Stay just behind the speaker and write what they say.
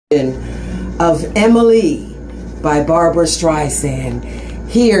Of Emily by Barbara Streisand.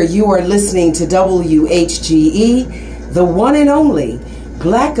 Here you are listening to WHGE, the one and only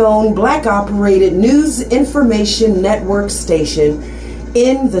Black-owned, Black-operated news information network station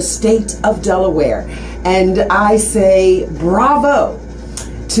in the state of Delaware. And I say bravo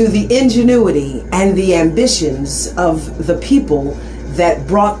to the ingenuity and the ambitions of the people that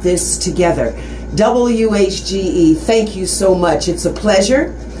brought this together. WHGE, thank you so much. It's a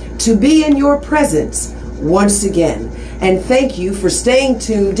pleasure to be in your presence once again. And thank you for staying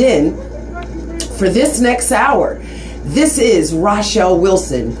tuned in for this next hour. This is Rochelle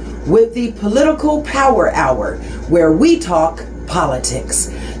Wilson with the Political Power Hour, where we talk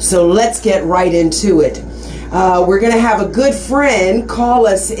politics. So let's get right into it. We're going to have a good friend call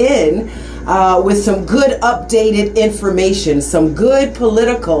us in with some good updated information, some good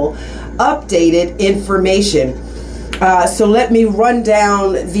political updated information. So let me run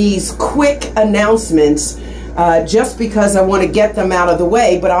down these quick announcements just because I want to get them out of the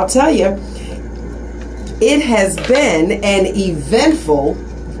way. But I'll tell you, it has been an eventful,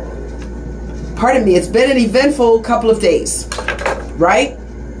 it's been an eventful couple of days, right?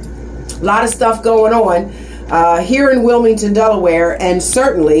 A lot of stuff going on here in Wilmington, Delaware, and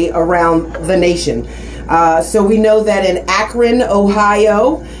certainly around the nation. So we know that in Akron,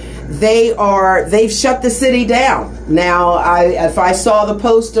 Ohio, they've shut the city down. Now, if I saw the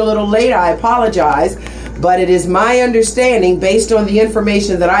post a little late, I apologize, but it is my understanding, based on the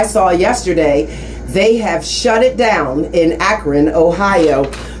information that I saw yesterday, they have shut it down in Akron, Ohio,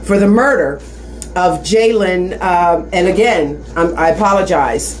 for the murder of Jalen. And again, I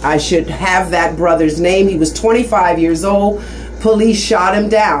apologize. I should have that brother's name. He was 25 years old. Police shot him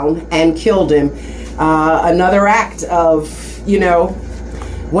down and killed him. Another act of,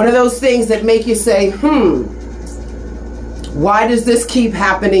 one of those things that make you say, why does this keep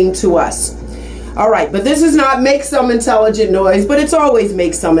happening to us? All right, but this is not Make Some Intelligent Noise, but it's always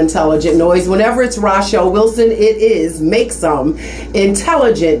Make Some Intelligent Noise. Whenever it's Rochelle Wilson, it is Make Some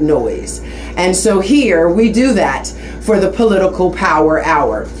Intelligent Noise. And so here we do that for the Political Power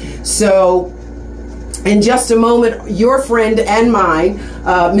Hour. So in just a moment, your friend and mine,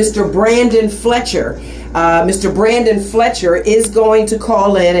 Mr. Brandon Fletcher, Mr. Brandon Fletcher is going to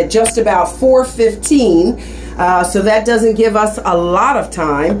call in at just about 4:15. So that doesn't give us a lot of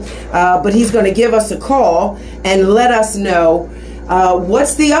time, but he's going to give us a call and let us know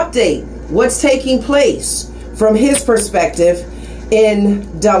what's the update, what's taking place from his perspective in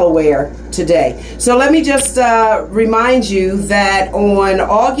Delaware today. So let me just remind you that on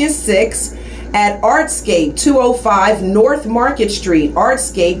August 6th, at Artscape 205 North Market Street,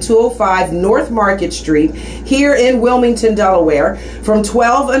 Artscape 205 North Market Street, here in Wilmington, Delaware, from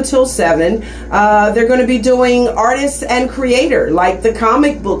 12 until 7. They're going to be doing artists and creator, like the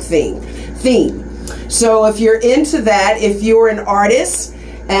comic book theme. So if you're into that, if you're an artist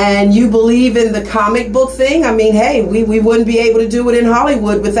and you believe in the comic book thing, I mean, hey, we wouldn't be able to do it in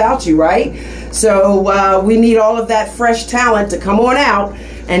Hollywood without you, right? So we need all of that fresh talent to come on out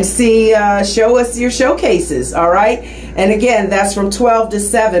and show us your showcases, all right? And again, that's from 12 to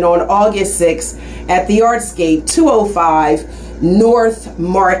 7 on August 6th at the Artscape 205 North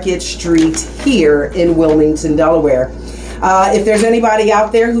Market Street here in Wilmington, Delaware. If there's anybody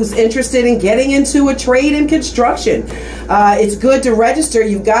out there who's interested in getting into a trade in construction, it's good to register.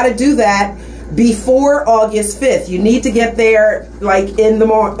 You've got to do that before August 5th. You need to get there like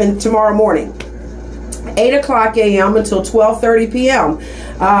tomorrow morning. 8 o'clock a.m. until 12:30 p.m.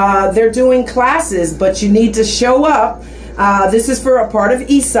 They're doing classes, but you need to show up. This is for a part of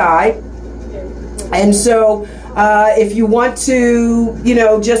Eastside. And so if you want to,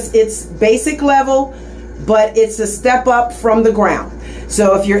 it's basic level, but it's a step up from the ground.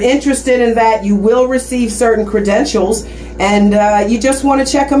 So if you're interested in that, you will receive certain credentials, and you just want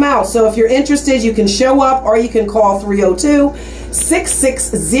to check them out. So if you're interested, you can show up, or you can call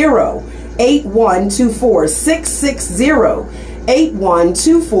 302-660-8124,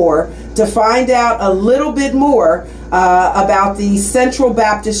 660-8124 to find out a little bit more about the Central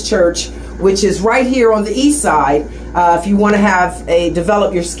Baptist Church, which is right here on the east side, if you want to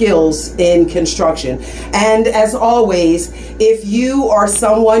develop your skills in construction. And as always, if you or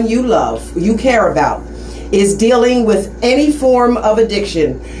someone you love, you care about, is dealing with any form of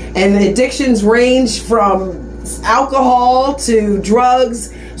addiction, and the addictions range from alcohol to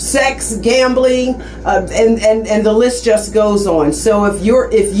drugs, sex, gambling, and the list just goes on. So if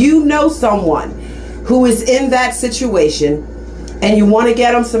you know someone who is in that situation and you want to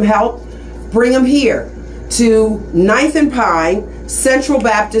get them some help, bring them here to 9th and Pine Central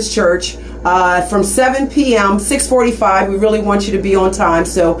Baptist Church from 7 p.m., 6:45. We really want you to be on time.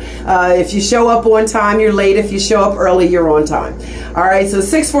 So if you show up on time, you're late. If you show up early, you're on time. All right, so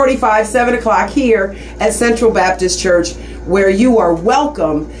 6:45, 7 o'clock here at Central Baptist Church, where you are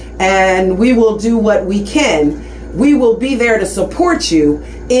welcome, and we will do what we can. We will be there to support you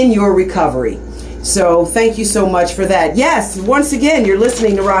in your recovery. So thank you so much for that. Yes, once again, you're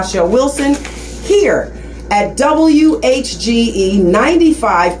listening to Rochelle Wilson here at WHGE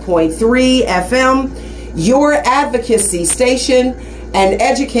 95.3 FM, your advocacy station and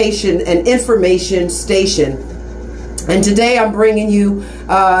education and information station. And today I'm bringing you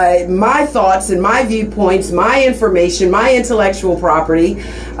my thoughts and my viewpoints, my information, my intellectual property,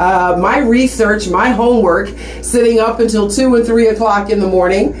 my research, my homework, sitting up until 2 and 3 o'clock in the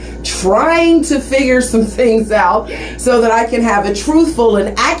morning, trying to figure some things out so that I can have a truthful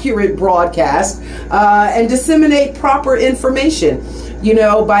and accurate broadcast and disseminate proper information. You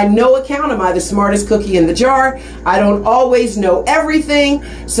know, by no account am I the smartest cookie in the jar. I don't always know everything,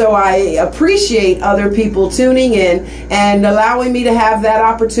 so I appreciate other people tuning in and allowing me to have that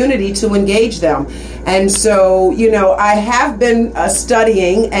opportunity to engage them. And so, you know, I have been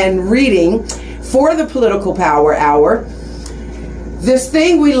studying and reading for the Political Power Hour. This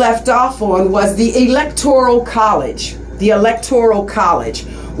thing we left off on was the Electoral College. The Electoral College.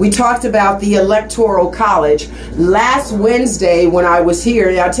 We talked about the Electoral College last Wednesday when I was here.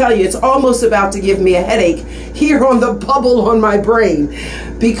 And I'll tell you, it's almost about to give me a headache here on the bubble on my brain,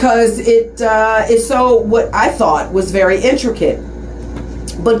 because it is so what I thought was very intricate.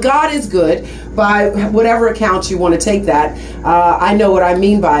 But God is good, by whatever account you want to take that. I know what I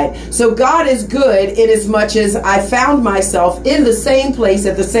mean by it. So God is good in as much as I found myself in the same place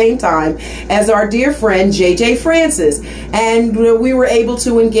at the same time as our dear friend JJ Francis. And we were able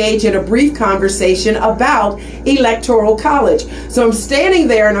to engage in a brief conversation about Electoral College. So I'm standing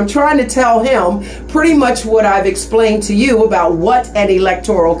there and I'm trying to tell him pretty much what I've explained to you about what an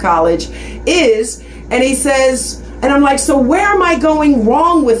Electoral College is. And he says, and I'm like, so where am I going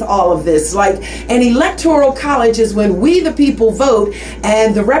wrong with all of this? Like, an electoral college is when we, the people, vote,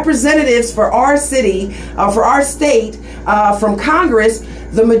 and the representatives for our city, for our state, from Congress,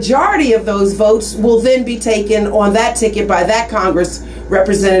 the majority of those votes will then be taken on that ticket by that Congress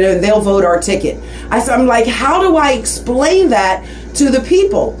representative, and they'll vote our ticket. I'm like, how do I explain that to the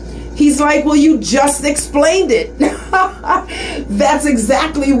people? He's like, well, you just explained it. That's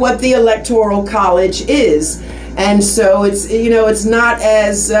exactly what the Electoral College is. And so it's, you know, it's not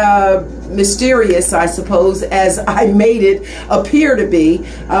as mysterious, I suppose, as I made it appear to be.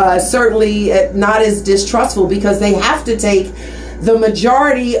 Certainly not as distrustful, because they have to take the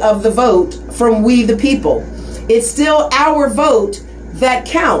majority of the vote from we the people. It's still our vote that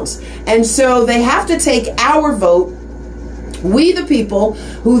counts. And so they have to take our vote, we the people,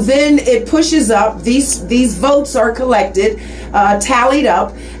 who then it pushes up, these votes are collected, tallied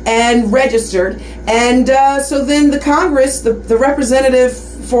up and registered, and so then the Congress, the representative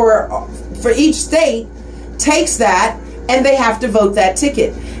for each state, takes that and they have to vote that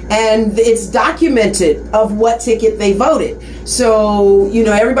ticket, and it's documented of what ticket they voted. So, you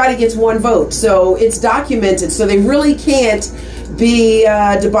know, everybody gets one vote, so it's documented, so they really can't be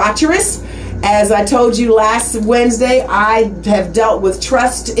debaucherous. As I told you last Wednesday, I have dealt with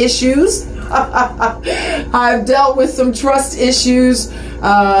trust issues. I've dealt with some trust issues,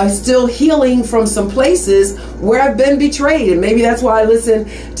 still healing from some places where I've been betrayed. And maybe that's why I listen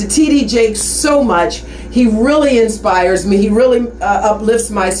to T.D. Jakes so much. He really inspires me. He really uplifts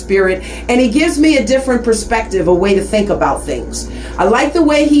my spirit. And he gives me a different perspective, a way to think about things. I like the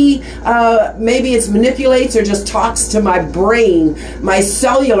way he, maybe it's manipulates or just talks to my brain, my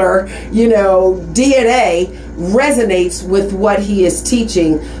cellular, you know, DNA resonates with what he is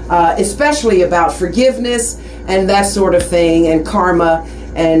teaching, especially about forgiveness and that sort of thing, and karma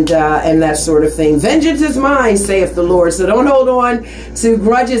and that sort of thing. Vengeance is mine, saith the Lord. So don't hold on to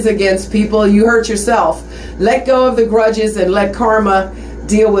grudges against people. You hurt yourself. Let go of the grudges and let karma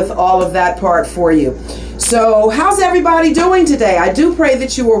deal with all of that part for you. So how's everybody doing today? I do pray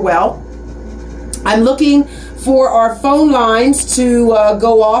that you are well. I'm looking for our phone lines to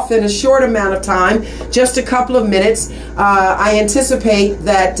go off in a short amount of time, just a couple of minutes. I anticipate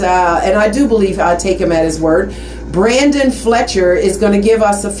that, and I do believe I'll take him at his word, Brandon Fletcher is going to give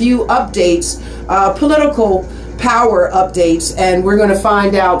us a few updates, political power updates, and we're going to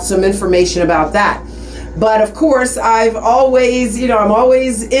find out some information about that. But of course, I've always, you know, I'm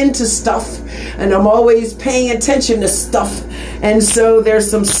always into stuff, and I'm always paying attention to stuff. And so there's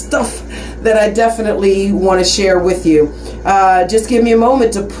some stuff that I definitely want to share with you. Just give me a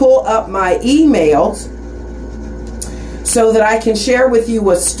moment to pull up my emails so that I can share with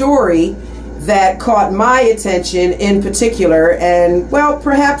you a story that caught my attention in particular. And, well,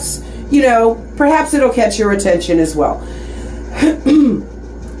 perhaps, you know, perhaps it'll catch your attention as well.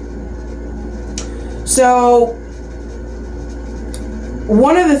 So,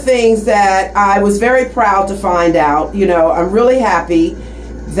 one of the things that I was very proud to find out, you know, I'm really happy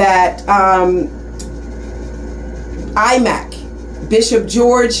that IMAC, Bishop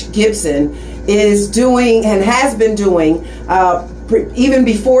George Gibson, is doing and has been doing, even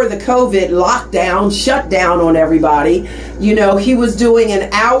before the COVID lockdown, shut down on everybody, you know, he was doing an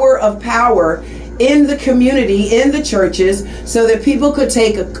hour of power in the community, in the churches, so that people could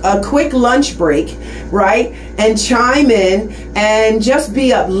take a quick lunch break, right, and chime in and just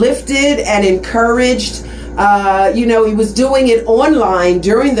be uplifted and encouraged. You know, he was doing it online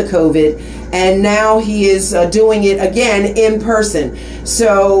during the COVID, and now he is doing it again in person.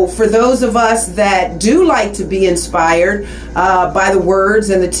 So for those of us that do like to be inspired by the words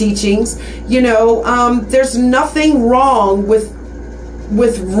and the teachings, you know, there's nothing wrong with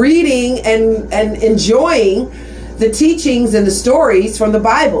reading and enjoying the teachings and the stories from the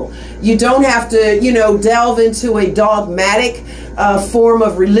Bible. You don't have to, you know, delve into a dogmatic form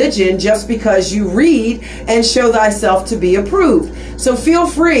of religion just because you read and show thyself to be approved. So feel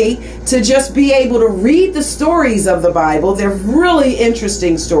free to just be able to read the stories of the Bible. They're really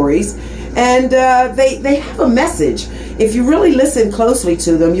interesting stories, and they have a message. If you really listen closely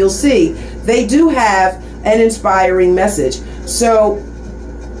to them, you'll see they do have an inspiring message. So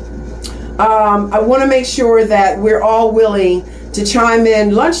I want to make sure that we're all willing to chime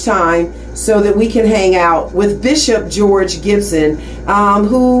in lunchtime so that we can hang out with Bishop George Gibson,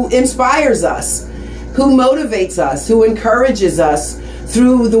 who inspires us, who motivates us, who encourages us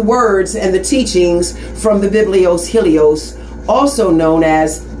through the words and the teachings from the Biblios Helios, also known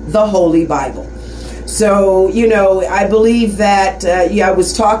as the Holy Bible. So, you know, I believe that I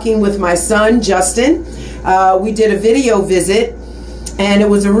was talking with my son, Justin. We did a video visit, and it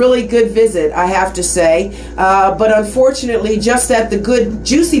was a really good visit, I have to say. But unfortunately, just at the good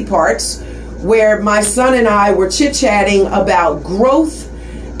juicy parts where my son and I were chit-chatting about growth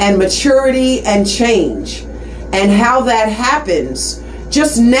and maturity and change and how that happens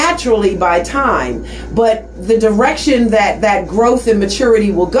just naturally by time. But the direction that growth and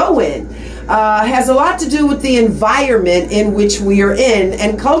maturity will go in has a lot to do with the environment in which we are in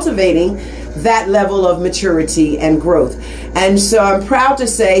and cultivating that level of maturity and growth. And so I'm proud to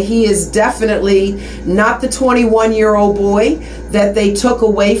say he is definitely not the 21-year-old boy that they took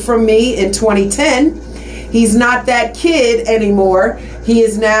away from me in 2010. He's not that kid anymore. He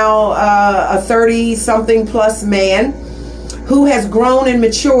is now a 30-something plus man who has grown and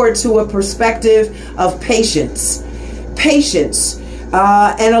matured to a perspective of patience,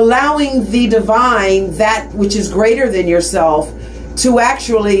 and allowing the divine, that which is greater than yourself, to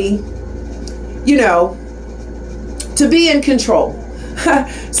actually, you know, to be in control.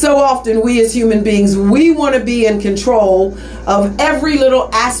 So often we as human beings, we want to be in control of every little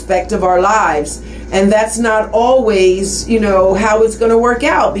aspect of our lives. And that's not always, you know, how it's going to work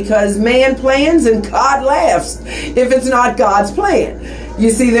out, because man plans and God laughs if it's not God's plan. You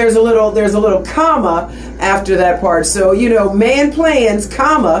see, there's a little comma after that part. So, you know, man plans,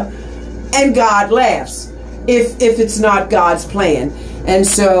 comma, and God laughs if it's not God's plan. And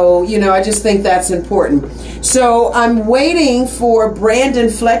so, you know, I just think that's important. So I'm waiting for Brandon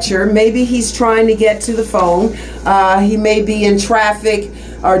Fletcher. Maybe he's trying to get to the phone. He may be in traffic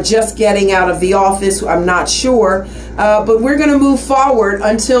or just getting out of the office. I'm not sure. But we're going to move forward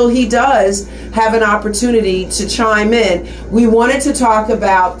until he does have an opportunity to chime in. We wanted to talk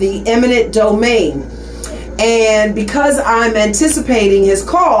about the eminent domain. And because I'm anticipating his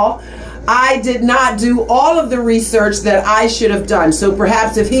call, I did not do all of the research that I should have done. So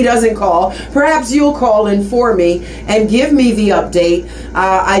perhaps if he doesn't call, perhaps you'll call in for me and give me the update.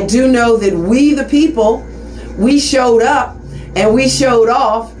 I do know that we, the people, we showed up and we showed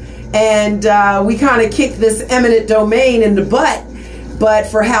off, and we kind of kicked this eminent domain in the butt. But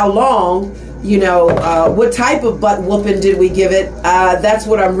for how long? You know, what type of butt whooping did we give it? That's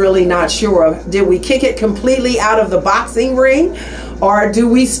what I'm really not sure of. Did we kick it completely out of the boxing ring? Or do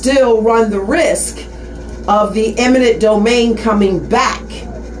we still run the risk of the eminent domain coming back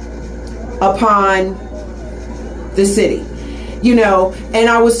upon the city? You know, and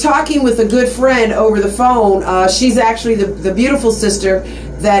I was talking with a good friend over the phone. She's actually the beautiful sister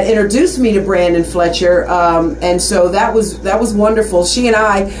that introduced me to Brandon Fletcher, and so that was wonderful. She and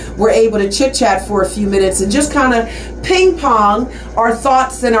I were able to chit chat for a few minutes and just kind of ping pong our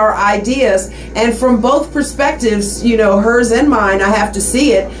thoughts and our ideas. And from both perspectives, you know, hers and mine, I have to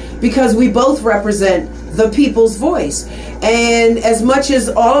see it, because we both represent the people's voice. And as much as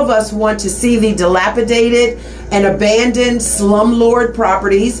all of us want to see the dilapidated and abandoned slumlord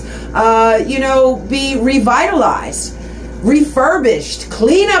properties, be revitalized, refurbished,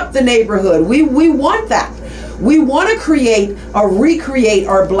 clean up the neighborhood. We want that. We want to recreate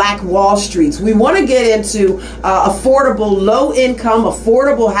our Black Wall Streets. We want to get into affordable, low-income,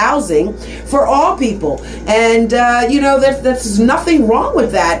 affordable housing for all people. And, there's nothing wrong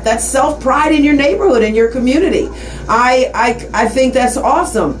with that. That's self-pride in your neighborhood, in your community. I think that's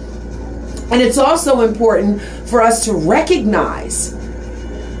awesome. And it's also important for us to recognize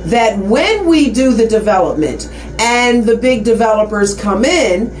that when we do the development and the big developers come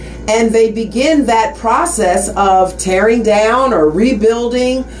in and they begin that process of tearing down or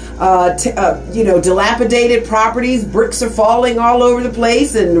rebuilding, dilapidated properties, bricks are falling all over the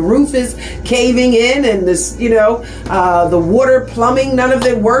place and the roof is caving in and this, the water plumbing, none of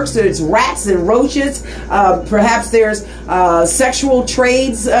it works. There's rats and roaches. Perhaps there's sexual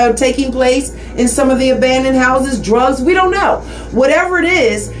trades taking place in some of the abandoned houses, drugs. We don't know. Whatever it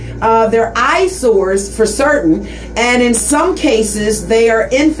is, they're eyesores for certain, and in some cases they are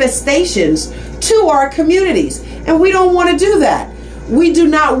infestations to our communities, and we don't want to do that. We do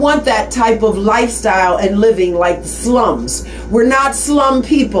not want that type of lifestyle and living like the slums. We're not slum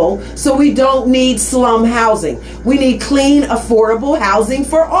people, so we don't need slum housing. We need clean, affordable housing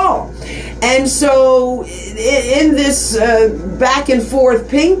for all. And so in this back and forth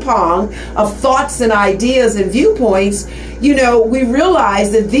ping pong of thoughts and ideas and viewpoints, we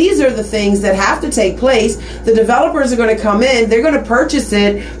realize that these are the things that have to take place. The developers are going to come in, they're going to purchase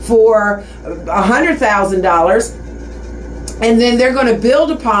it for $100,000. And then they're going to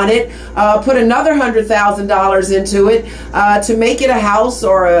build upon it, put another $100,000 into it to make it a house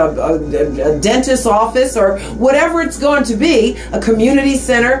or a dentist's office or whatever it's going to be, a community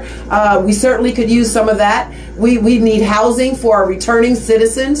center. We certainly could use some of that. We need housing for our returning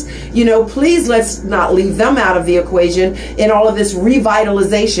citizens. Please let's not leave them out of the equation in all of this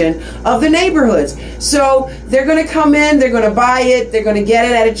revitalization of the neighborhoods. So they're going to come in, they're going to buy it, they're going to get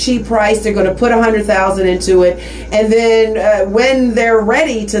it at a cheap price, they're going to put $100,000 into it, and then when they're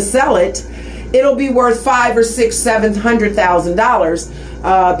ready to sell it, it'll be worth $500,000 or $600,000,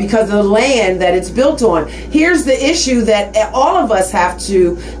 $700,000 because of the land that it's built on. Here's the issue that all of us have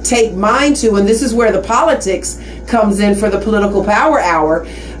to take mind to, and this is where the politics comes in for the Political Power Hour.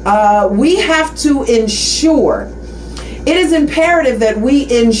 We have to ensure, it is imperative that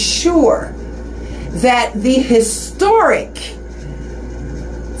we ensure that the historic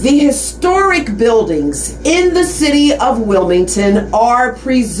buildings in the city of Wilmington are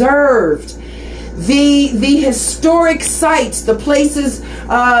preserved. The historic sites, the places,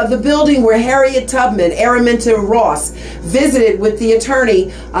 the building where Harriet Tubman, Araminta Ross visited with the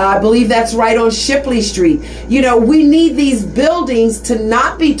attorney, I believe that's right on Shipley Street. We need these buildings to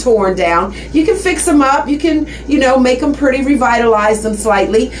not be torn down. You can fix them up, you can, make them pretty, revitalize them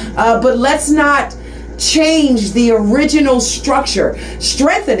slightly, but let's not change the original structure.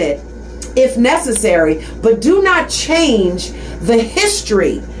 Strengthen it if necessary, but do not change the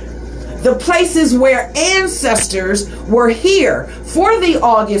history, the places where ancestors were here for the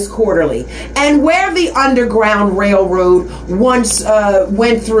August Quarterly and where the Underground Railroad once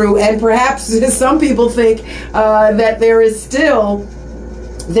went through. And perhaps some people think that there is still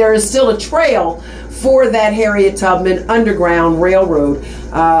a trail for that Harriet Tubman Underground Railroad.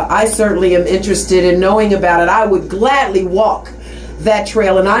 I certainly am interested in knowing about it. I would gladly walk that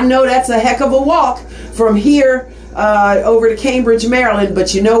trail, and I know that's a heck of a walk from here over to Cambridge, Maryland.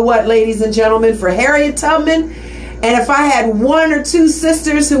 But you know what, ladies and gentlemen, for Harriet Tubman, and if I had one or two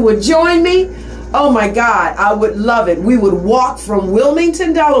sisters who would join me, oh my God, I would love it. We would walk from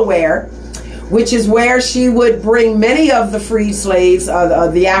Wilmington, Delaware, which is where she would bring many of the freed slaves,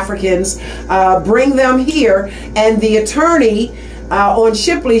 the Africans, bring them here, and the attorney on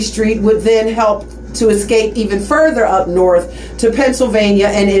Shipley Street would then help to escape even further up north to Pennsylvania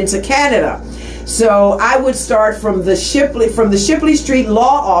and into Canada. So I would start from the Shipley Street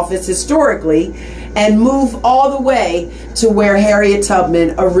Law Office historically and move all the way to where Harriet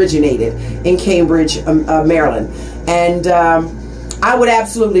Tubman originated in Cambridge, Maryland. And I would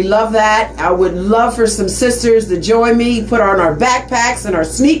absolutely love that. I would love for some sisters to join me, put on our backpacks and our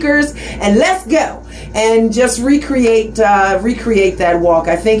sneakers, and let's go and just recreate that walk.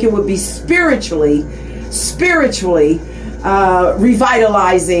 I think it would be spiritually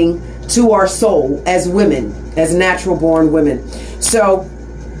revitalizing to our soul as women, as natural born women. So,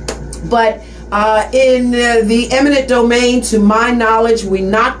 but in the eminent domain. To my knowledge, we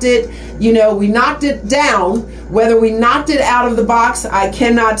knocked it, we knocked it down. Whether we knocked it out of the box, I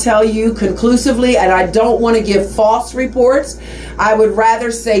cannot tell you conclusively, and I don't want to give false reports. I would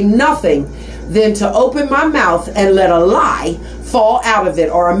rather say nothing than to open my mouth and let a lie fall out of it,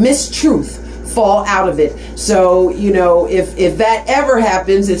 or a mistruth fall out of it. So, if that ever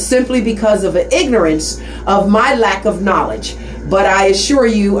happens, it's simply because of an ignorance of my lack of knowledge. But I assure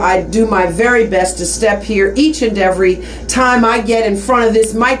you, I do my very best to step here each and every time I get in front of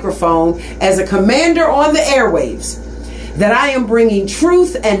this microphone as a commander on the airwaves, that I am bringing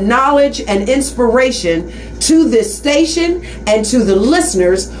truth and knowledge and inspiration to this station and to the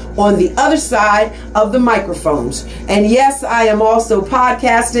listeners on the other side of the microphones. And yes, I am also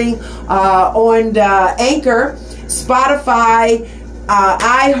podcasting on Anchor, Spotify,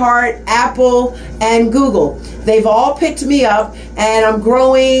 iHeart, Apple, and Google. They've all picked me up, and I'm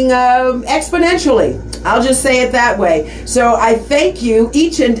growing exponentially. I'll just say it that way. So I thank you,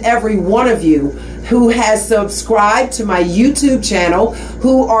 each and every one of you who has subscribed to my YouTube channel,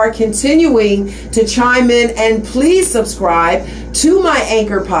 who are continuing to chime in, and please subscribe to my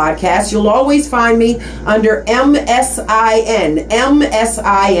Anchor podcast. You'll always find me under MSIN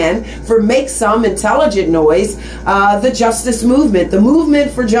for Make Some Intelligent Noise, the justice movement, the movement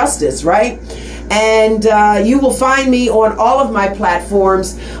for justice, right? And you will find me on all of my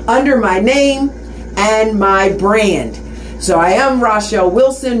platforms under my name and my brand. So I am Rochelle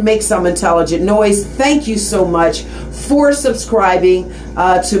Wilson, Make Some Intelligent Noise. Thank you so much for subscribing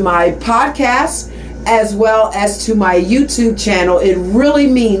to my podcast as well as to my YouTube channel. It really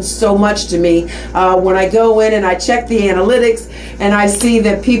means so much to me when I go in and I check the analytics and I see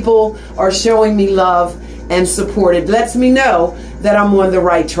that people are showing me love and support. It lets me know that I'm on the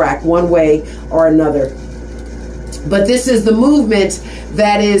right track one way or another. But this is the movement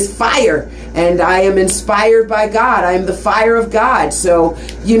that is fire, and I am inspired by God. I am the fire of God. So,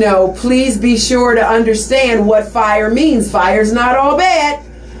 please be sure to understand what fire means. Fire's not all bad.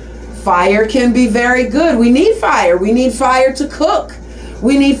 Fire can be very good. We need fire. We need fire to cook.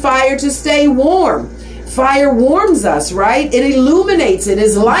 We need fire to stay warm. Fire warms us, right? It illuminates. It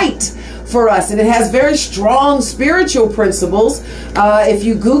is light for us, and it has very strong spiritual principles. If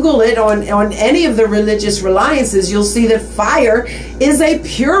you Google it on any of the religious reliances, you'll see that fire is a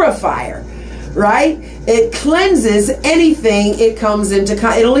purifier, right? It cleanses anything it comes into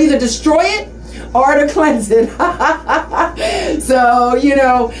it'll either destroy it or to cleanse it.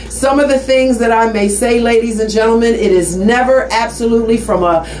 So, some of the things that I may say, ladies and gentlemen, it is never absolutely from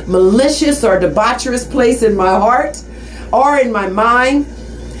a malicious or debaucherous place in my heart or in my mind.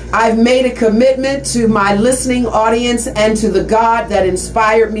 I've made a commitment to my listening audience and to the God that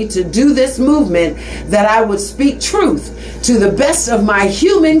inspired me to do this movement, that I would speak truth to the best of my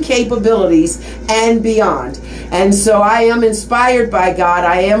human capabilities and beyond. And so I am inspired by God.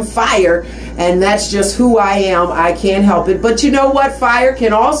 I am fire, and that's just who I am. I can't help it. But you know what? Fire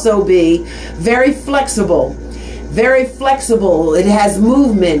can also be very flexible. Very flexible. It has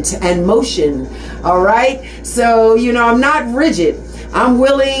movement and motion. All right? So, I'm not rigid. I'm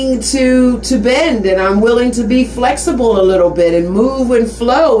willing to bend, and I'm willing to be flexible a little bit and move and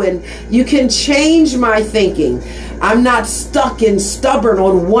flow, and you can change my thinking. I'm not stuck and stubborn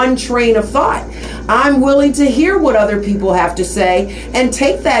on one train of thought. I'm willing to hear what other people have to say and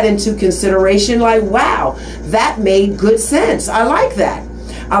take that into consideration, like, wow, that made good sense. I like that.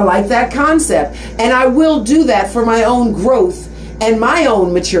 I like that concept. And I will do that for my own growth and my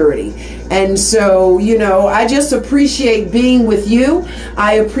own maturity. And so, I just appreciate being with you.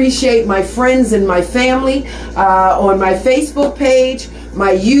 I appreciate my friends and my family on my Facebook page,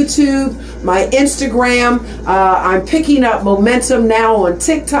 my YouTube, my Instagram. I'm picking up momentum now on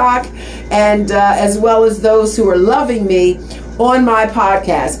TikTok, and as well as those who are loving me on my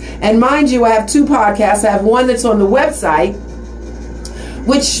podcast. And mind you, I have two podcasts. I have one that's on the website,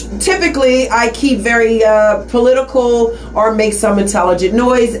 which typically I keep very political or make some intelligent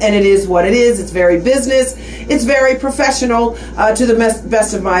noise, and it is what it is. It's very business. It's very professional to the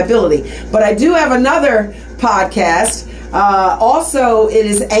best of my ability. But I do have another podcast. Also, it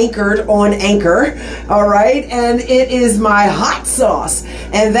is anchored on Anchor, all right, and it is my hot sauce,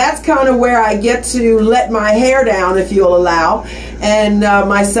 and that's kind of where I get to let my hair down, if you'll allow, and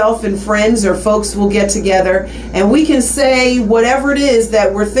myself and friends or folks will get together, and we can say whatever it is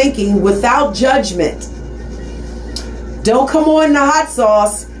that we're thinking without judgment. Don't come on the hot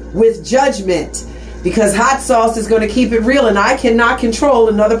sauce with judgment, because hot sauce is going to keep it real, and I cannot control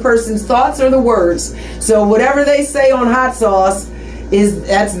another person's thoughts or the words. So whatever they say on hot sauce,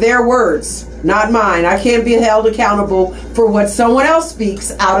 that's their words, not mine. I can't be held accountable for what someone else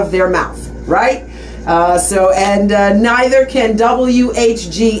speaks out of their mouth. right? Neither can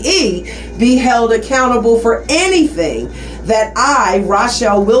WHGE be held accountable for anything that I,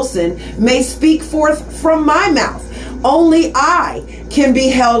 Rochelle Wilson, may speak forth from my mouth. Only I can be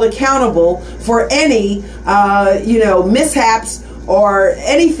held accountable for any, mishaps or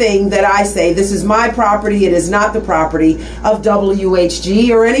anything that I say. This is my property. It is not the property of WHG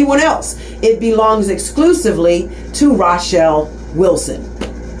or anyone else. It belongs exclusively to Rochelle Wilson.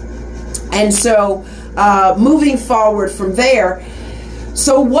 And so moving forward from there,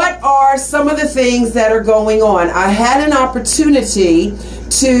 so what are some of the things that are going on? I had an opportunity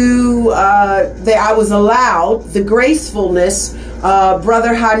to, I was allowed the gracefulness,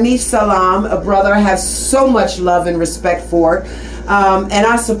 Brother Hanif Salam, a brother I have so much love and respect for, and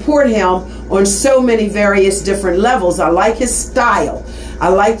I support him on so many various different levels. I like his style. I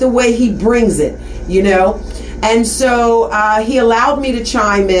like the way he brings it, And so he allowed me to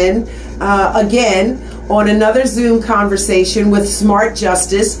chime in again on another Zoom conversation with Smart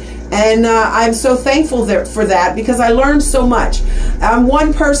Justice. And I'm so thankful for that, because I learned so much. I'm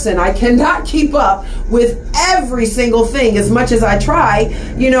one person. I cannot keep up with every single thing as much as I try.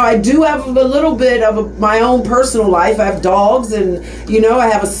 I do have a little bit of my own personal life. I have dogs, and, I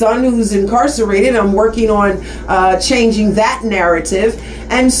have a son who's incarcerated. I'm working on changing that narrative.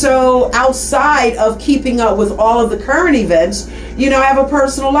 And so outside of keeping up with all of the current events, I have a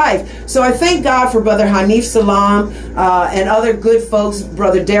personal life. So I thank God for Brother Hanif Salam and other good folks.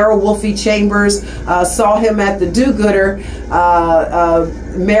 Brother Darrell Wolfie Chambers, saw him at the Do-Gooder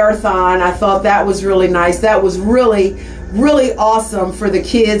marathon. I thought that was really nice. That was really awesome for the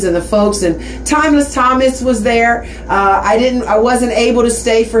kids and the folks. And Timeless Thomas was there. I wasn't able to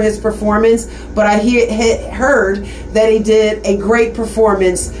stay for his performance, but I heard that he did a great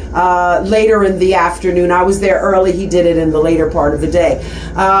performance later in the afternoon. I was there early. He did it in the later part of the day.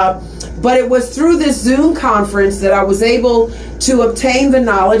 But it was through this Zoom conference that I was able to obtain the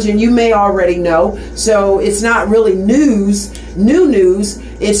knowledge, and you may already know, so it's not really new news,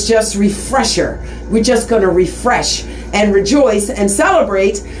 it's just refresher. We're just going to refresh and rejoice and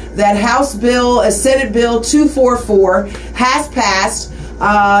celebrate that Senate Bill 244 has passed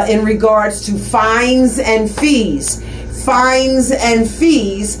in regards to fines and fees. Fines and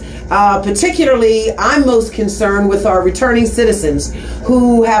fees. Particularly, I'm most concerned with our returning citizens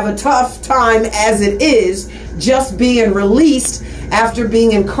who have a tough time as it is just being released after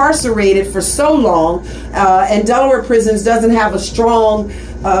being incarcerated for so long. And Delaware Prisons doesn't have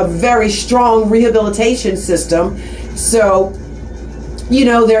a very strong rehabilitation system. So,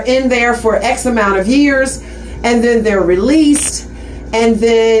 they're in there for X amount of years, and then they're released, and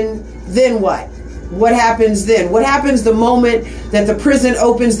then what? What happens then? What happens the moment that the prison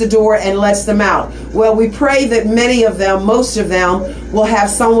opens the door and lets them out? Well, we pray that most of them, will have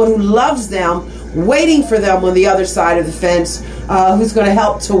someone who loves them waiting for them on the other side of the fence, who's going to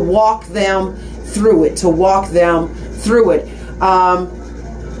help to walk them through it,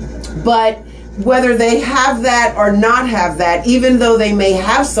 But whether they have that or not have that, even though they may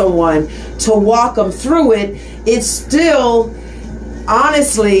have someone to walk them through it, it's still,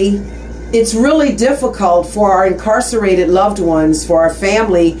 honestly, it's really difficult for our incarcerated loved ones, for our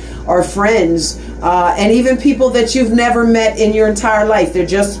family, our friends, and even people that you've never met in your entire life. They're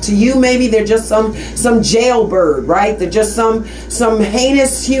just, to you, maybe they're just some jailbird, right? They're just some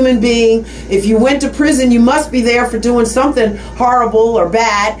heinous human being. If you went to prison, you must be there for doing something horrible or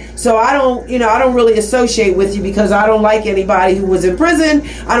bad. So I don't really associate with you, because I don't like anybody who was in prison.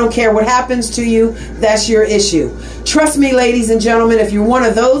 I don't care what happens to you. That's your issue. Trust me, ladies and gentlemen, if you're one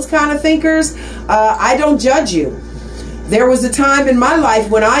of those kind of thinkers, I don't judge you. There was a time in my life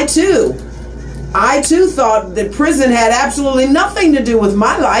when I too thought that prison had absolutely nothing to do with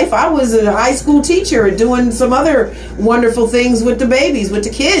my life. I was a high school teacher doing some other wonderful things with the babies, with the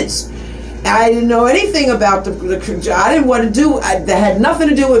kids. I didn't know anything about I didn't want to do, that had nothing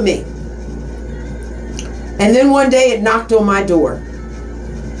to do with me. And then one day it knocked on my door.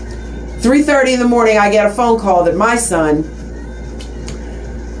 3:30 in the morning, I get a phone call that my son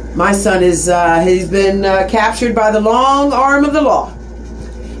is, he's been captured by the long arm of the law.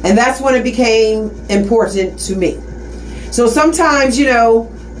 And that's when it became important to me. So sometimes,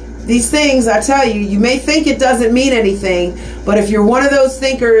 these things, I tell you, you may think it doesn't mean anything, but if you're one of those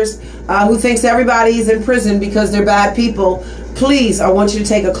thinkers who thinks everybody's in prison because they're bad people, please, I want you to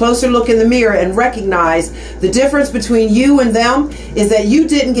take a closer look in the mirror and recognize the difference between you and them is that you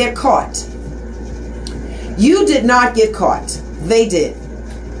didn't get caught. You did not get caught. They did.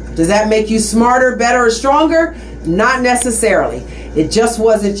 Does that make you smarter, better, or stronger? Not necessarily. It just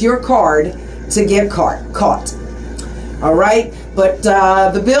wasn't your card to get caught. All right? But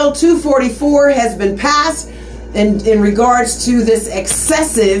the bill 244 has been passed in regards to this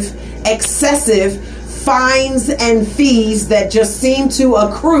excessive fines and fees that just seem to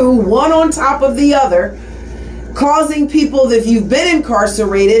accrue one on top of the other, causing people, if you've been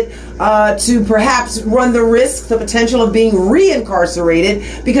incarcerated, to perhaps run the risk, the potential of being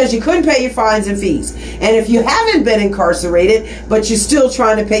reincarcerated because you couldn't pay your fines and fees. And if you haven't been incarcerated, but you're still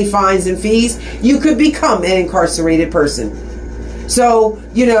trying to pay fines and fees, you could become an incarcerated person. So,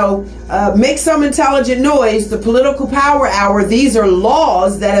 you know, make some intelligent noise. The Political Power Hour, these are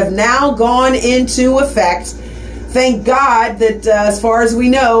laws that have now gone into effect. Thank God that as far as we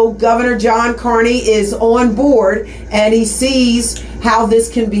know, Governor John Carney is on board and he sees how this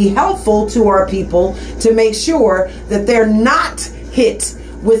can be helpful to our people to make sure that they're not hit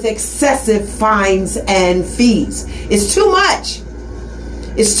with excessive fines and fees. It's too much.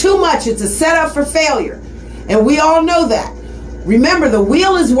 It's too much. It's a setup for failure. And we all know that. Remember, the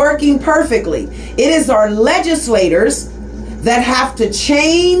wheel is working perfectly. It is our legislators that have to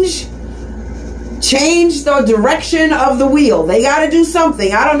change the direction of the wheel. They got to do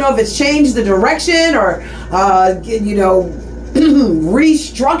something. I don't know if it's change the direction or, you know,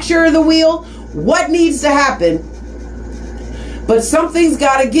 restructure the wheel. What needs to happen? But something's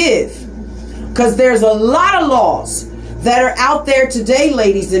got to give, because there's a lot of laws that are out there today,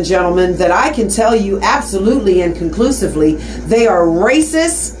 ladies and gentlemen, that I can tell you absolutely and conclusively, they are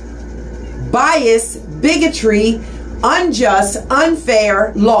racist, bias, bigotry, unjust,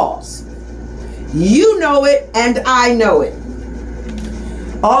 unfair laws. You know it and I know it.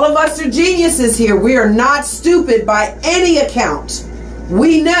 All of us are geniuses here. We are not stupid by any account.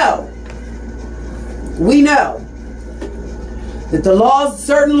 We know that the laws,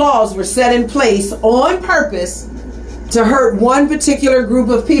 certain laws were set in place on purpose to hurt one particular group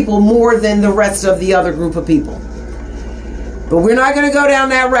of people more than the rest of the other group of people. But we're not going to go down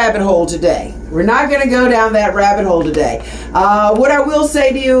that rabbit hole today. We're not going to go down that rabbit hole today. What I will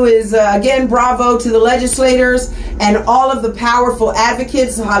say to you is, again, bravo to the legislators and all of the powerful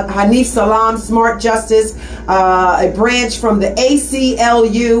advocates. Hanif Salam, Smart Justice, a branch from the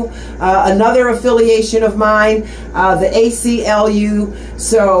ACLU, another affiliation of mine, the ACLU.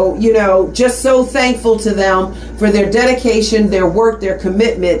 So, you know, just so thankful to them for their dedication, their work, their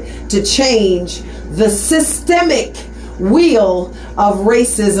commitment to change the systemic wheel of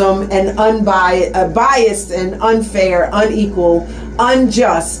racism and biased and unfair, unequal,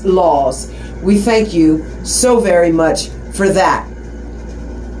 unjust laws. We thank you so very much for that.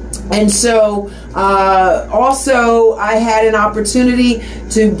 And so also I had an opportunity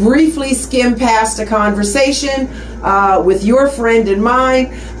to briefly skim past a conversation with your friend and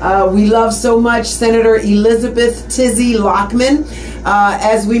mine. We love so much Senator Elizabeth Tizzy Lockman.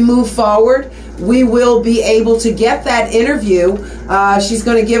 As we move forward, we will be able to get that interview. She's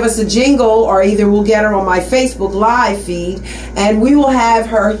going to give us a jingle, or either we'll get her on my Facebook live feed, and we will have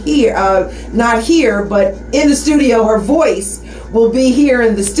her here, not here, but in the studio. Her voice will be here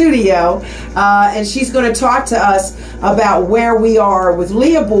in the studio, and she's going to talk to us about where we are with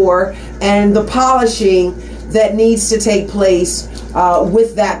Leobor and the polishing that needs to take place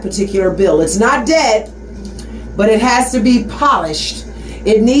with that particular bill. It's not dead, but it has to be polished.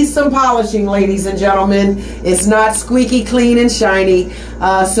 It needs some polishing, ladies and gentlemen. It's not squeaky clean and shiny,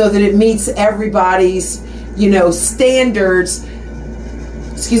 so that it meets everybody's, you know, standards,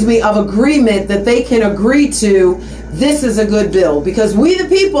 of agreement that they can agree to. This is a good bill, because we the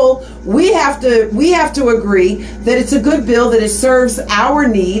people, we have to agree that it's a good bill, that it serves our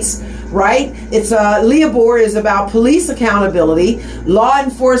needs, right? It's Leobor is about police accountability, law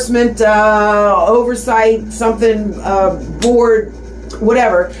enforcement oversight, something board,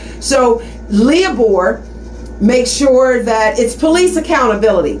 whatever. So Leobor makes sure that it's police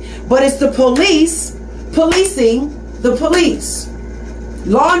accountability, but it's the police policing the police.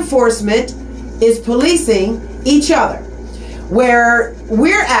 Law enforcement is policing each other, where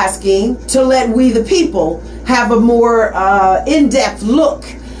we're asking to let we the people have a more in-depth look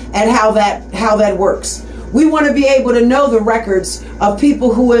at how that works. We want to be able to know the records of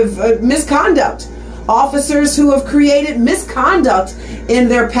people who have misconduct, officers who have created misconduct in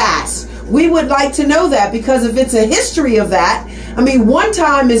their past. We would like to know that, because if it's a history of that, I mean, one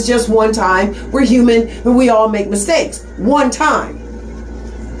time is just one time. We're human and we all make mistakes. One time.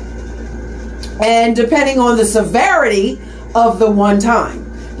 And depending on the severity of the one time.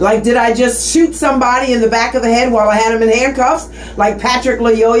 Like, did I just shoot somebody in the back of the head while I had him in handcuffs, like Patrick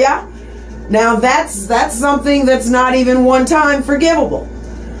Lyoya? Now that's something that's not even one time forgivable.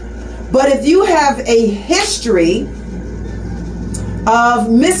 But if you have a history of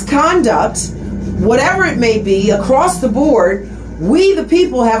misconduct, whatever it may be, across the board, We, the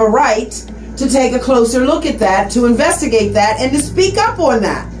people, have a right to take a closer look at that, to investigate that, and to speak up on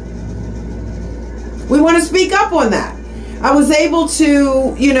that. We want to speak up on that. I was able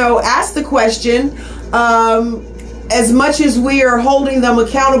to, ask the question, as much as we are holding them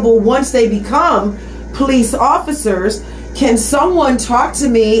accountable once they become police officers, can someone talk to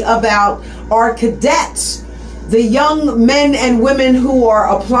me about our cadets, the young men and women who are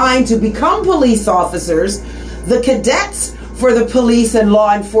applying to become police officers, the cadets for the police and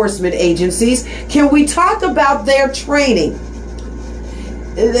law enforcement agencies? Can we talk about their training?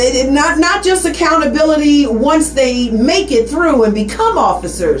 Not just accountability once they make it through and become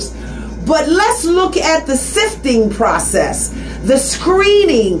officers, but let's look at the sifting process, the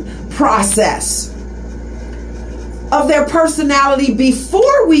screening process of their personality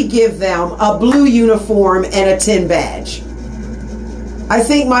before we give them a blue uniform and a tin badge. I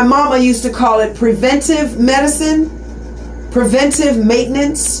think my mama used to call it preventive medicine, preventive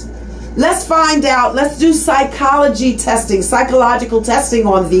maintenance. Let's find out, let's do psychological testing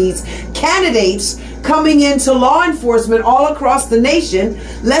on these candidates coming into law enforcement all across the nation.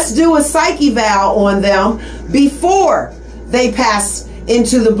 Let's do a psych eval on them before they pass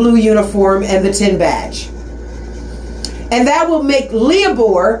into the blue uniform and the tin badge. And that will make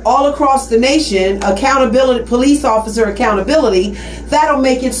LEOBOR all across the nation, accountability, police officer accountability, that'll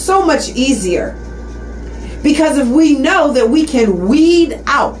make it so much easier. Because if we know that we can weed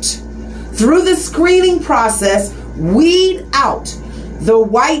out, through the screening process, weed out the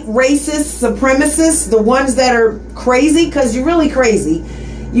white racist supremacists, the ones that are crazy, because you're really crazy.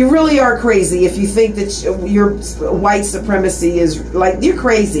 You really are crazy if you think that your white supremacy is like, you're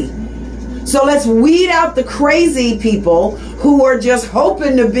crazy. So let's weed out the crazy people who are just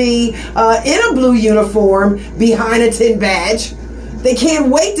hoping to be in a blue uniform behind a tin badge. They can't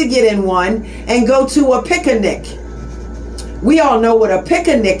wait to get in one and go to a picnic. We all know what a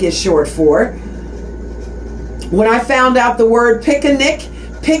picnic is short for. When I found out the word picnic,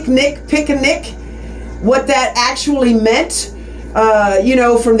 what that actually meant,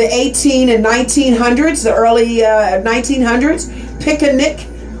 from the 18 and 1900s, the early 1900s, picnic,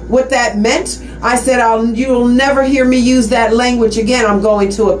 what that meant, I said, you'll never hear me use that language again. I'm going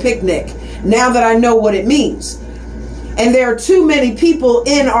to a picnic now that I know what it means. And there are too many people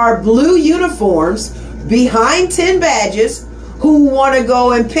in our blue uniforms behind tin badges who want to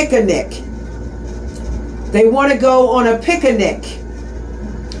go and picnic. They want to go on a picnic.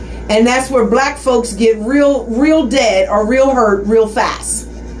 And that's where black folks get real dead or real hurt real fast.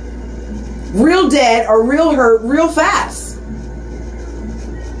 Real dead or real hurt real fast.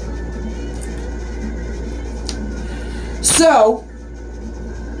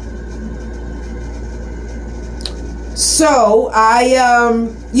 So I,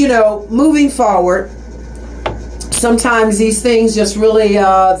 moving forward, sometimes these things just really,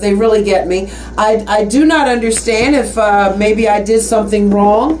 they really get me. I do not understand if maybe I did something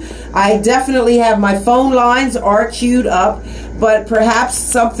wrong. I definitely have my phone lines are queued up, but perhaps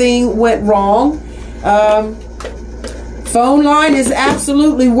something went wrong. Phone line is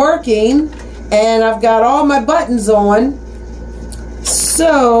absolutely working, and I've got all my buttons on.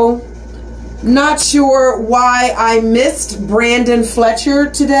 So, not sure why I missed Brandon Fletcher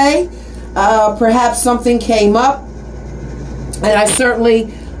today. Perhaps something came up, and I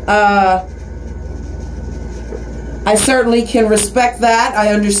certainly can respect that.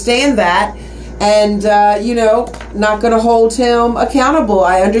 I understand that, and not going to hold him accountable.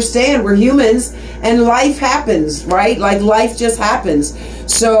 I understand we're humans, and life happens, right? Like life just happens.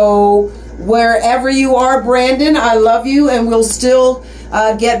 So wherever you are, Brandon, I love you, and we'll still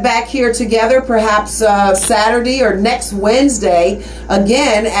get back here together, perhaps Saturday or next Wednesday,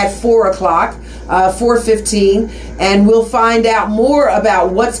 again at 4 o'clock, 4:15, and we'll find out more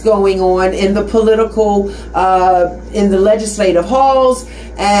about what's going on in the political, in the legislative halls,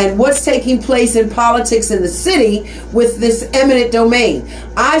 and what's taking place in politics in the city with this eminent domain.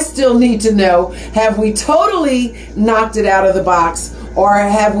 I still need to know, have we totally knocked it out of the box, or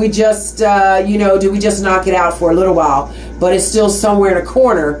have we just, do we just knock it out for a little while, but it's still somewhere in a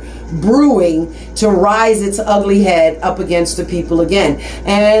corner brewing to rise its ugly head up against the people again?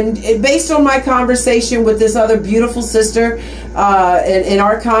 And based on my conversation with this other beautiful sister, in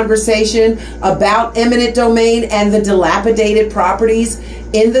our conversation about eminent domain and the dilapidated properties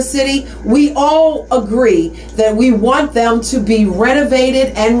in the city, we all agree that we want them to be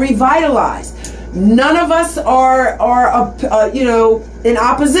renovated and revitalized. None of us are in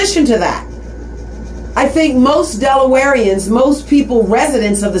opposition to that. I think most Delawareans, most people,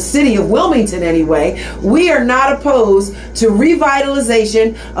 residents of the city of Wilmington anyway, we are not opposed to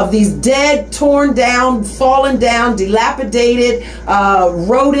revitalization of these dead, torn down, fallen down, dilapidated,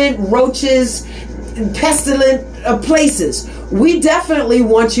 roaches, pestilent places. We definitely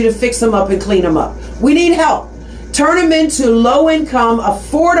want you to fix them up and clean them up. We need help. Turn them into low-income,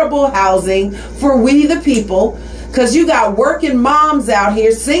 affordable housing for we the people, because you got working moms out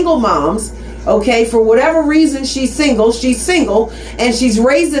here, single moms, okay, for whatever reason she's single, and she's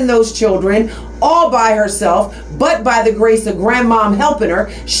raising those children all by herself, but by the grace of grandmom helping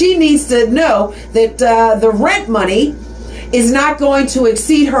her. She needs to know that the rent money is not going to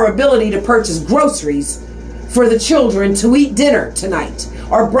exceed her ability to purchase groceries for the children to eat dinner tonight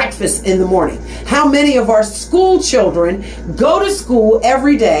or breakfast in the morning. How many of our school children go to school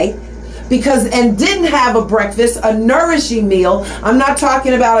every day and didn't have a breakfast, a nourishing meal? I'm not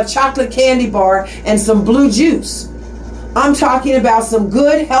talking about a chocolate candy bar and some blue juice. I'm talking about some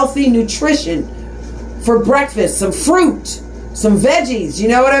good, healthy nutrition for breakfast, some fruit, some veggies, you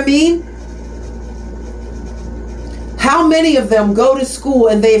know what I mean? How many of them go to school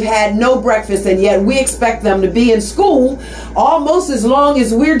and they've had no breakfast, and yet we expect them to be in school almost as long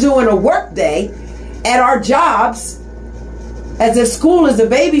as we're doing a work day at our jobs, as if school is a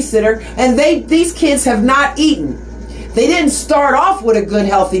babysitter, and these kids have not eaten. They didn't start off with a good,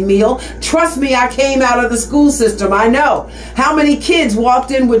 healthy meal. Trust me, I came out of the school system. I know how many kids walked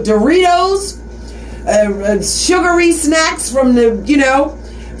in with Doritos, sugary snacks from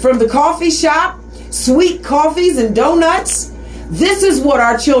the coffee shop, sweet coffees and donuts. This is what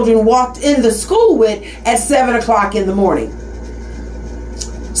our children walked in the school with at 7 o'clock in the morning.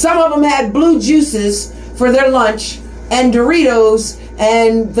 Some of them had blue juices for their lunch and Doritos,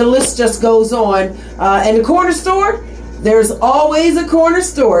 and the list just goes on. And the corner store, there's always a corner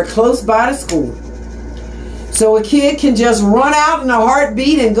store close by the school. So a kid can just run out in a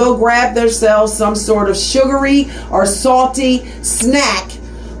heartbeat and go grab themselves some sort of sugary or salty snack,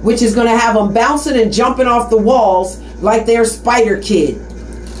 which is going to have them bouncing and jumping off the walls like they're Spider Kid.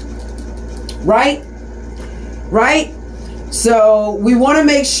 Right? Right? So we want to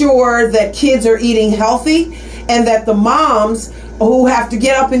make sure that kids are eating healthy, and that the moms who have to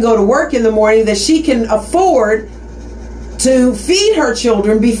get up and go to work in the morning, that she can afford to feed her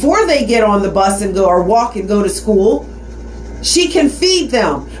children before they get on the bus and go or walk and go to school. She can feed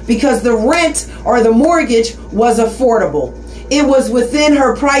them because the rent or the mortgage was affordable. It was within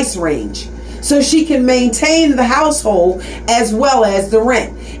her price range. So she can maintain the household as well as the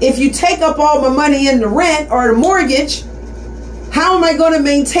rent. If you take up all my money in the rent or the mortgage, how am I going to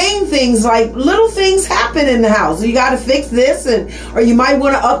maintain things? Like, little things happen in the house. You got to fix this, or you might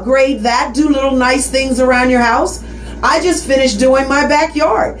want to upgrade that, do little nice things around your house. I just finished doing my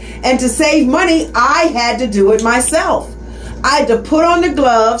backyard, and to save money, I had to do it myself. I had to put on the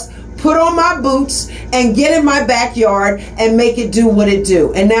gloves, put on my boots, and get in my backyard and make it do what it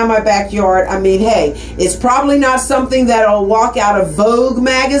do. And now my backyard, I mean, hey, it's probably not something that'll walk out of Vogue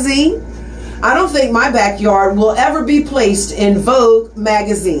magazine. I don't think my backyard will ever be placed in Vogue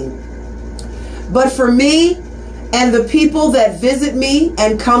magazine. But for me and the people that visit me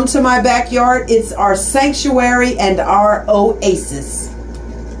and come to my backyard, it's our sanctuary and our oasis.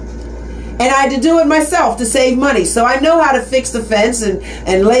 And I had to do it myself to save money. So I know how to fix the fence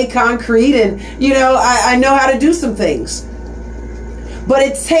and lay concrete, and, I know how to do some things. But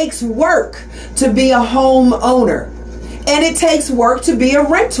it takes work to be a homeowner. And it takes work to be a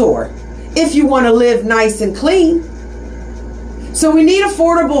renter if you want to live nice and clean. So we need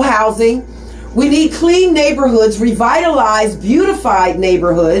affordable housing. We need clean neighborhoods, revitalized, beautified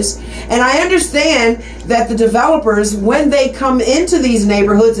neighborhoods. And I understand that the developers, when they come into these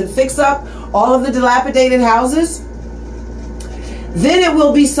neighborhoods and fix up all of the dilapidated houses, then it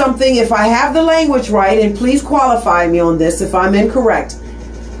will be something, if I have the language right, and please qualify me on this if I'm incorrect,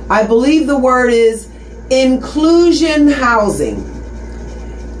 I believe the word is inclusion housing.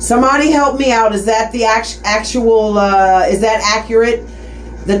 Somebody help me out. Is that the actual, is that accurate?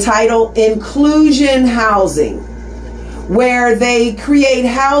 The title, inclusion housing, where they create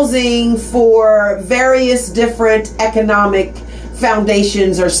housing for various different economic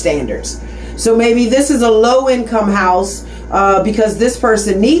foundations or standards. So maybe this is a low-income house because this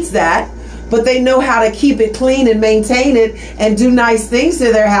person needs that, but they know how to keep it clean and maintain it and do nice things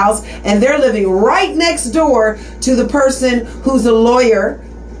to their house, and they're living right next door to the person who's a lawyer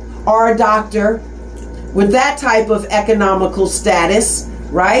or a doctor with that type of economical status,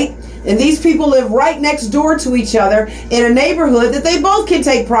 right? And these people live right next door to each other in a neighborhood that they both can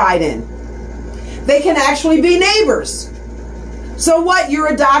take pride in. They can actually be neighbors. So what?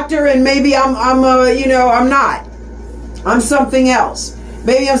 You're a doctor, and maybe I'm not. I'm something else.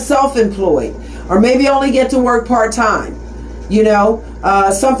 Maybe I'm self-employed, or maybe I only get to work part-time.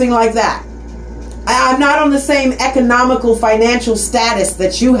 Something like that. I'm not on the same economical financial status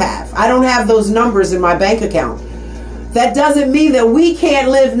that you have. I don't have those numbers in my bank account. That doesn't mean that we can't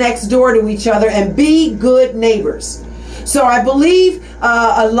live next door to each other and be good neighbors. So I believe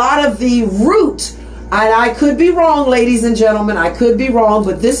a lot of the root, and I could be wrong, ladies and gentlemen, I could be wrong,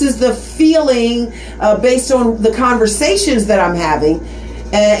 but this is the feeling based on the conversations that I'm having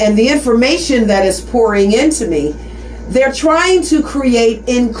and the information that is pouring into me. They're trying to create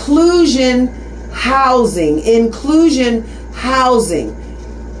inclusion housing,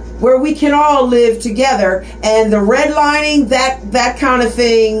 where we can all live together. And the redlining, that kind of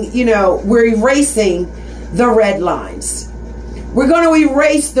thing, we're erasing the red lines. We're going to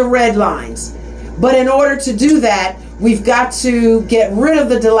erase the red lines. But in order to do that, we've got to get rid of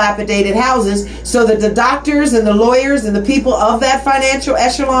the dilapidated houses so that the doctors and the lawyers and the people of that financial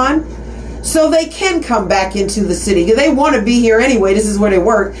echelon, so they can come back into the city. They want to be here anyway. This is where they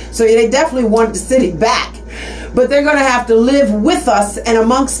work. So they definitely want the city back. But they're going to have to live with us and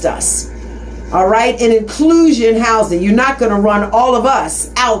amongst us. All right? In inclusion housing. You're not going to run all of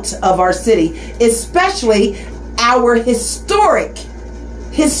us out of our city, especially our historic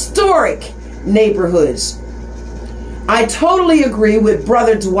neighborhoods. I totally agree with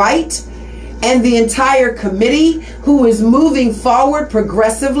Brother Dwight and the entire committee, who is moving forward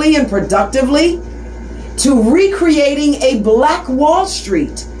progressively and productively to recreating a Black Wall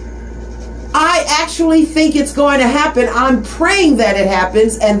Street. I actually think it's going to happen. I'm praying that it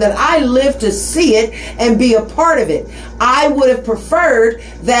happens and that I live to see it and be a part of it. I would have preferred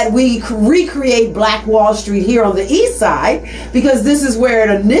that we recreate Black Wall Street here on the east side, because this is where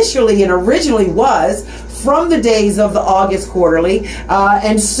it initially and originally was, from the days of the August Quarterly,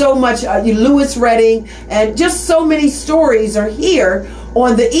 and so much Lewis Redding, and just so many stories are here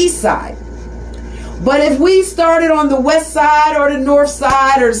on the east side. But if we started on the west side or the north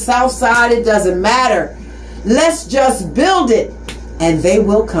side or the south side, it doesn't matter. Let's just build it and they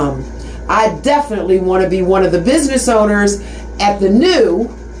will come. I definitely want to be one of the business owners at the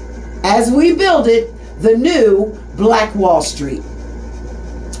new, as we build it, the new Black Wall Street.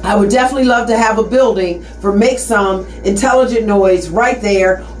 I would definitely love to have a building for Make Some Intelligent Noise right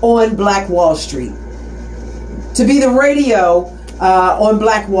there on Black Wall Street. To be the radio on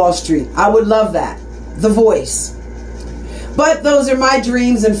Black Wall Street. I would love that. The Voice. But those are my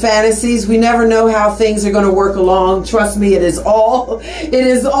dreams and fantasies. We never know how things are going to work along. Trust me, it is all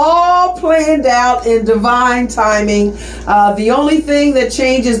planned out in divine timing. The only thing that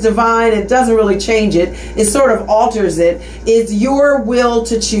changes divine, it doesn't really change it, it sort of alters it, is your will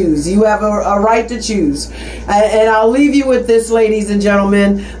to choose. You have a right to choose. And I'll leave you with this, ladies and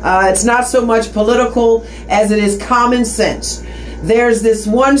gentlemen. It's not so much political as it is common sense. There's this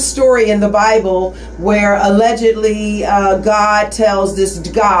one story in the Bible where allegedly God tells this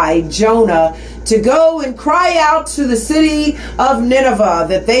guy, Jonah, to go and cry out to the city of Nineveh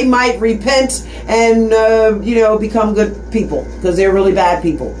that they might repent and, become good people, because they're really bad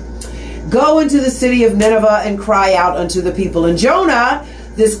people. Go into the city of Nineveh and cry out unto the people. And Jonah,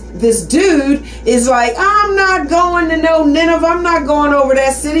 this dude, is like, I'm not going to no Nineveh. I'm not going over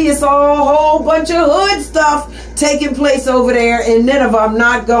that city. It's a whole bunch of hood stuff taking place over there in Nineveh. I'm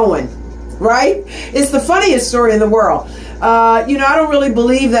not going. Right? It's the funniest story in the world. I don't really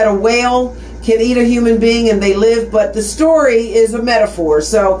believe that a whale can eat a human being and they live, but the story is a metaphor.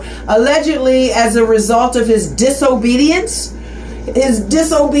 So allegedly, as a result of his disobedience,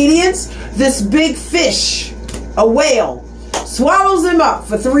 this big fish, a whale, swallows him up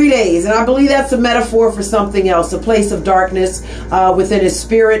for 3 days. And I believe that's a metaphor for something else, a place of darkness within his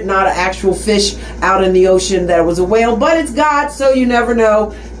spirit, not an actual fish out in the ocean that was a whale. But it's God, so you never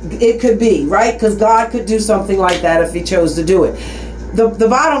know. It could be, right? Because God could do something like that if he chose to do it. The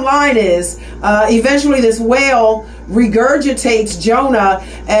bottom line is, eventually this whale regurgitates Jonah,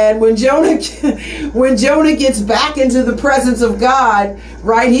 and when Jonah gets back into the presence of God,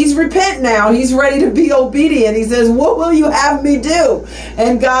 right, he's repent now, he's ready to be obedient. He says, what will you have me do?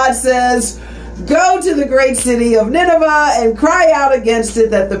 And God says, go to the great city of Nineveh and cry out against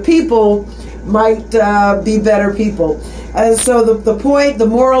it, that the people might be better people. And so the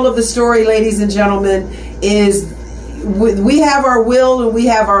moral of the story, ladies and gentlemen, is we have our will and we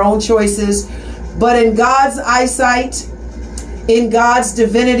have our own choices, but in God's eyesight, in God's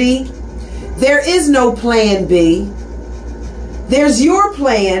divinity, there is no plan B. There's your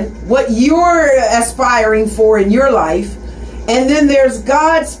plan, what you're aspiring for in your life, and then there's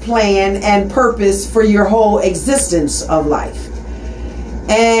God's plan and purpose for your whole existence of life.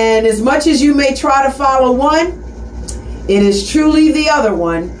 And as much as you may try to follow one, it is truly the other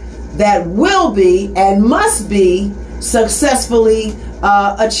one that will be and must be successfully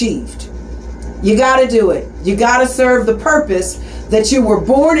achieved. You got to do it. You got to serve the purpose that you were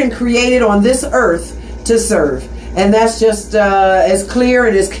born and created on this earth to serve. And that's just as clear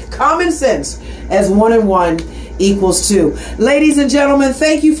and as common sense as 1 and 1 equals 2. Ladies and gentlemen,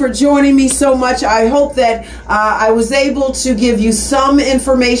 thank you for joining me so much. I hope that I was able to give you some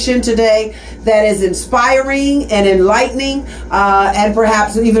information today that is inspiring and enlightening and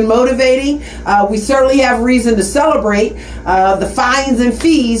perhaps even motivating. We certainly have reason to celebrate the fines and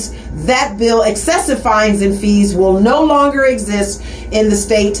fees. That bill, excessive fines and fees, will no longer exist in the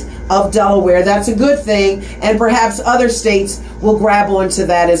state of Delaware. That's a good thing, and perhaps other states will grab onto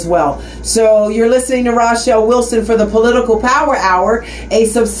that as well. So you're listening to Rochelle Wilson for the Political Power Hour, a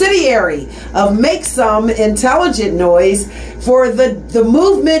subsidiary of Make Some Intelligent Noise for the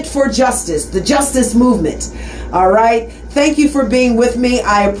movement for justice, the justice movement. All right. Thank you for being with me.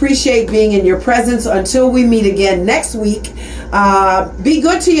 I appreciate being in your presence. Until we meet again next week, be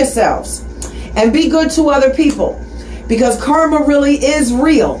good to yourselves and be good to other people, because karma really is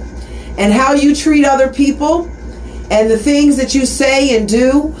real. And how you treat other people and the things that you say and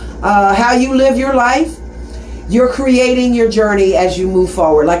do, how you live your life, you're creating your journey as you move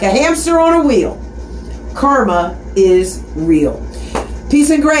forward. Like a hamster on a wheel, karma is real. Peace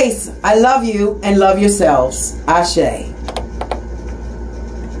and grace. I love you and love yourselves. Ashe.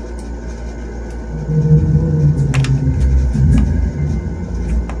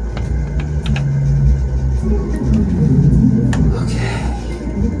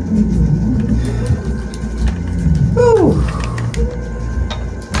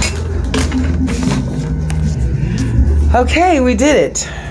 Okay, we did it.